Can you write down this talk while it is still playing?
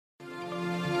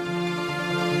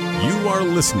You are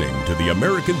listening to the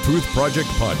American Truth Project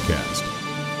podcast.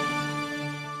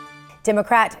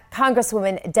 Democrat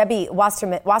Congresswoman Debbie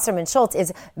Wasserman Schultz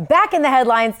is back in the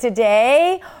headlines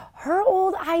today. Her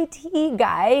old IT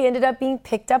guy ended up being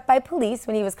picked up by police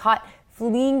when he was caught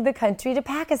fleeing the country to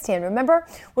Pakistan. Remember?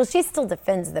 Well, she still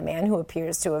defends the man who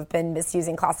appears to have been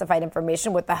misusing classified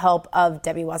information with the help of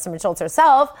Debbie Wasserman Schultz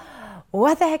herself.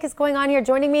 What the heck is going on here?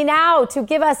 Joining me now to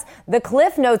give us the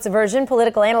Cliff Notes version,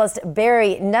 political analyst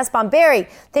Barry Nussbaum. Barry,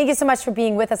 thank you so much for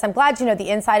being with us. I'm glad you know the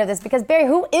inside of this because, Barry,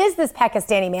 who is this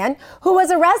Pakistani man who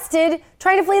was arrested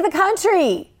trying to flee the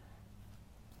country?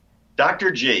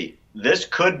 Dr. G, this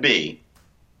could be,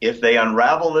 if they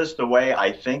unravel this the way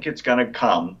I think it's going to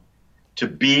come, to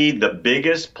be the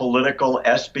biggest political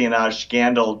espionage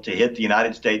scandal to hit the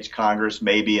United States Congress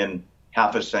maybe in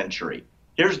half a century.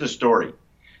 Here's the story.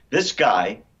 This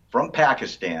guy from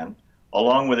Pakistan,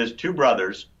 along with his two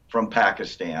brothers from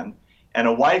Pakistan, and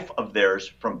a wife of theirs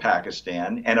from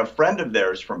Pakistan, and a friend of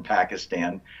theirs from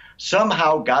Pakistan,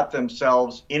 somehow got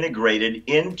themselves integrated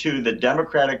into the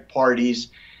Democratic Party's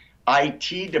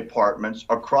IT departments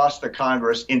across the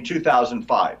Congress in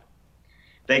 2005.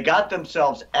 They got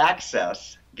themselves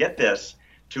access, get this,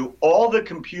 to all the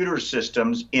computer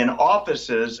systems in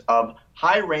offices of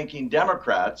high-ranking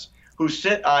Democrats who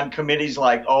sit on committees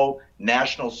like,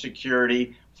 national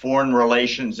security, foreign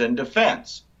relations, and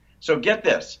defense. So get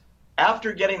this.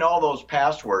 After getting all those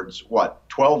passwords,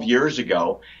 12 years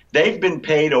ago, they've been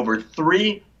paid over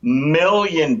 $3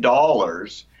 million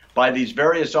by these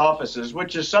various offices,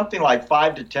 which is something like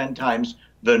 5 to 10 times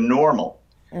the normal.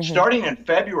 Mm-hmm. Starting in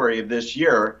February of this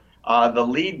year, the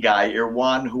lead guy,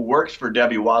 Irwan, who works for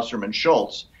Debbie Wasserman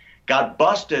Schultz, got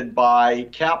busted by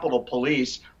Capitol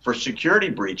Police for security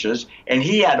breaches, and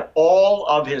he had all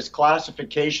of his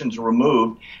classifications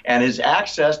removed and his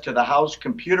access to the House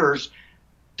computers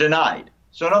denied.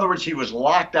 So in other words, he was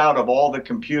locked out of all the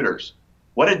computers.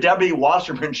 What did Debbie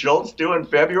Wasserman Schultz do in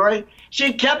February?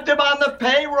 She kept him on the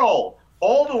payroll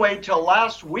all the way till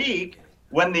last week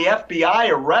when the FBI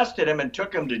arrested him and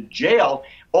took him to jail.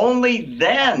 Only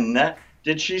then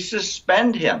did she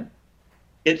suspend him.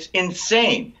 It's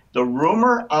insane. The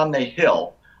rumor on the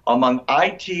Hill among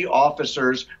IT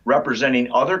officers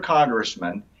representing other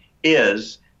congressmen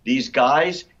is these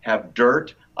guys have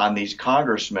dirt on these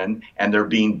congressmen and they're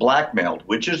being blackmailed,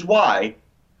 which is why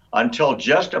until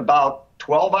just about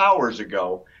 12 hours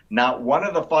ago, not one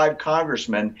of the 5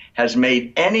 congressmen has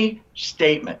made any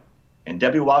statement. And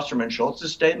Debbie Wasserman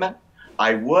Schultz's statement,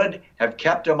 I would have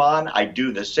kept him on. I'd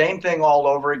do the same thing all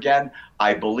over again.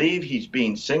 I believe he's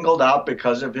being singled out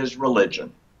because of his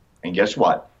religion. And guess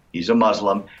what? He's a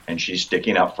Muslim, and she's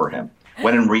sticking up for him.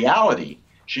 When in reality,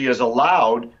 she has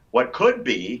allowed what could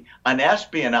be an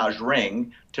espionage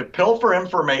ring to pilfer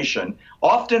information,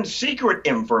 often secret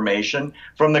information,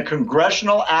 from the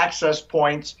congressional access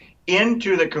points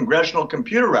into the congressional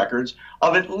computer records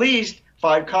of at least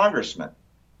 5 congressmen.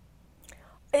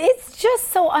 It's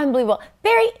just so unbelievable.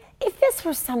 Barry, if this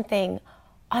were something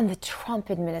on the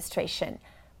Trump administration,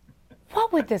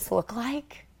 what would this look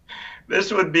like?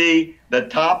 This would be the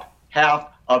top half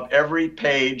of every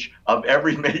page of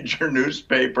every major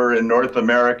newspaper in North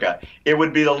America. It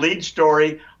would be the lead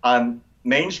story on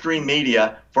mainstream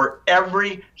media for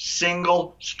every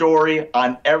single story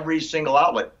on every single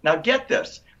outlet. Now get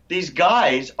this. These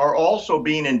guys are also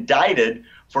being indicted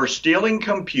for stealing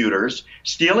computers,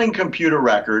 stealing computer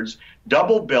records,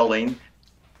 double billing,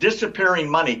 disappearing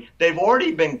money. They've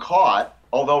already been caught,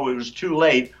 although it was too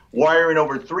late, wiring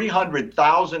over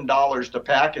 $300,000 to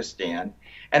Pakistan.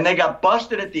 And they got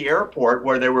busted at the airport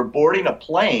where they were boarding a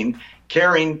plane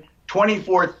carrying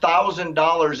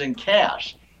 $24,000 in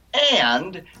cash.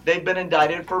 And they've been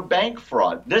indicted for bank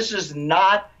fraud. This is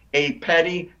not a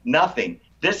petty nothing.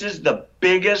 This is the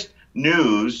biggest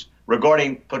news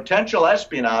regarding potential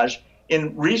espionage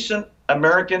in recent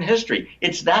American history.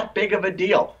 It's that big of a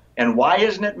deal. And why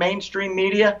isn't it mainstream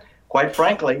media? Quite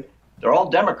frankly, they're all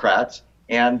Democrats,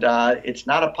 and it's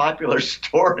not a popular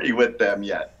story with them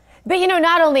yet. But,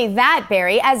 not only that,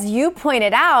 Barry, as you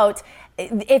pointed out,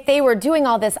 if they were doing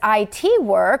all this IT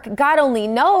work, God only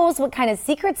knows what kind of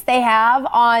secrets they have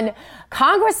on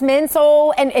congressmen.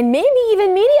 So, and maybe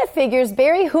even media figures,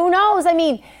 Barry, who knows? I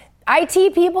mean,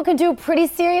 IT people can do pretty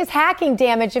serious hacking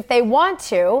damage if they want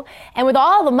to. And with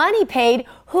all the money paid,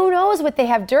 who knows what they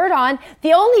have dirt on?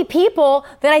 The only people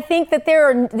that I think that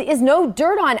there is no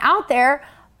dirt on out there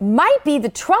might be the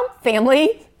Trump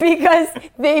family, because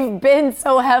they've been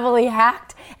so heavily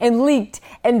hacked and leaked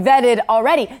and vetted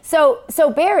already. So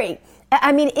Barry,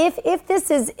 I mean, if this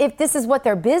is what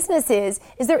their business is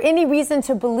there any reason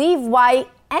to believe why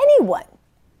anyone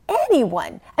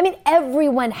anyone. I mean,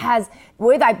 everyone has,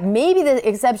 with maybe the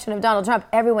exception of Donald Trump,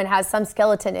 everyone has some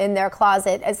skeleton in their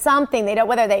closet as something. They don't,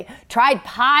 whether they tried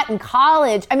pot in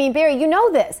college. I mean, Barry, you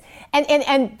know this.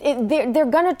 They're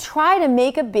going to try to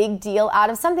make a big deal out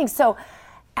of something. So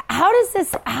how does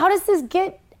this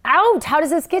get out? How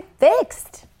does this get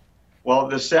fixed? Well,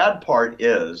 the sad part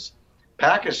is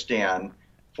Pakistan,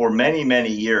 for many,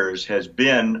 many years, has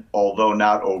been, although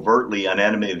not overtly, an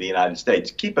enemy of the United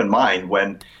States. Keep in mind,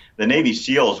 when the Navy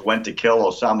SEALs went to kill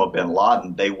Osama bin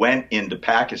Laden, they went into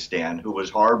Pakistan, who was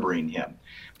harboring him.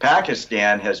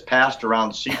 Pakistan has passed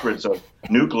around secrets of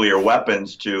nuclear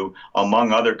weapons to,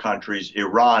 among other countries,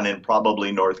 Iran and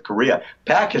probably North Korea.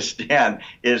 Pakistan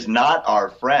is not our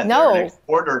friend. No. They're an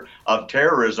exporter of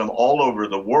terrorism all over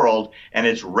the world, and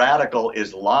it's radical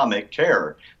Islamic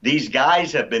terror. These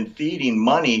guys have been feeding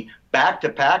money back to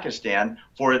Pakistan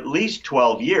for at least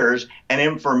 12 years, and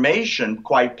information,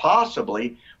 quite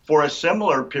possibly, for a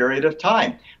similar period of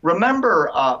time.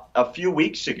 Remember, a few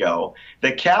weeks ago,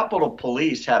 the Capitol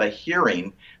Police had a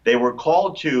hearing. They were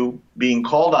being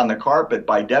called on the carpet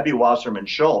by Debbie Wasserman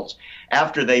Schultz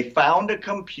after they found a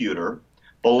computer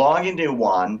belonging to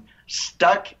one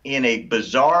stuck in a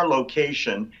bizarre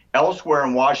location elsewhere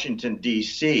in Washington,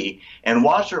 D.C., and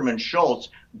Wasserman Schultz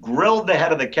grilled the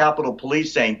head of the Capitol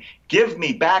Police saying, "Give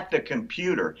me back the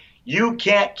computer. You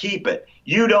can't keep it.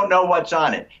 You don't know what's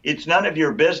on it. It's none of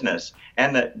your business."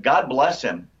 And God bless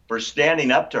him for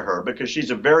standing up to her, because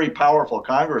she's a very powerful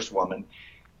congresswoman.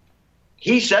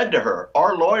 He said to her,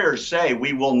 "Our lawyers say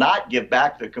we will not give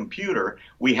back the computer.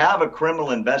 We have a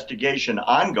criminal investigation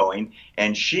ongoing."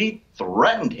 And she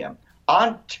threatened him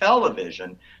on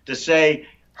television to say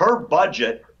her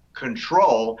budget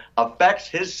control affects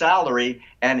his salary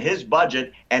and his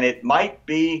budget, and it might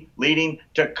be leading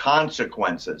to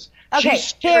consequences. Okay,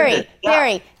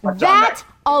 Barry, that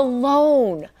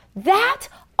alone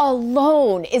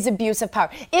is abuse of power.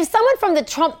 If someone from the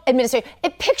Trump administration,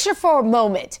 picture for a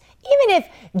moment, even if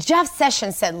Jeff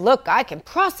Sessions said, "Look, I can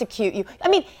prosecute you." I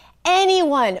mean,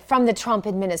 anyone from the Trump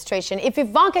administration, if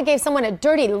Ivanka gave someone a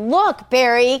dirty look,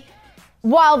 Barry,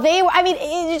 while they were, I mean,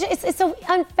 it's so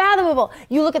unfathomable.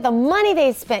 You look at the money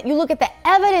they spent, you look at the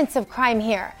evidence of crime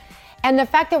here, and the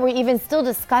fact that we're even still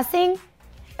discussing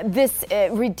this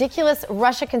ridiculous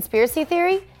Russia conspiracy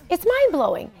theory, it's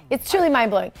mind-blowing. It's truly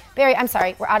mind-blowing. Barry, I'm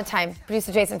sorry, we're out of time.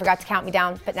 Producer Jason forgot to count me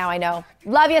down, but now I know.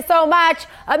 Love you so much.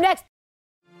 Up next.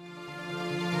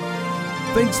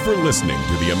 Thanks for listening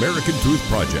to the American Truth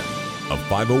Project, a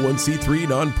 501c3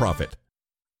 nonprofit.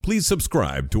 Please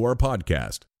subscribe to our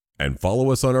podcast and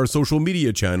follow us on our social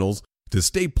media channels to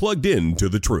stay plugged in to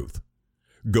the truth.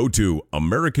 Go to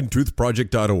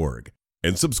americantruthproject.org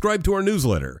and subscribe to our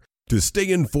newsletter to stay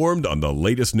informed on the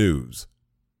latest news.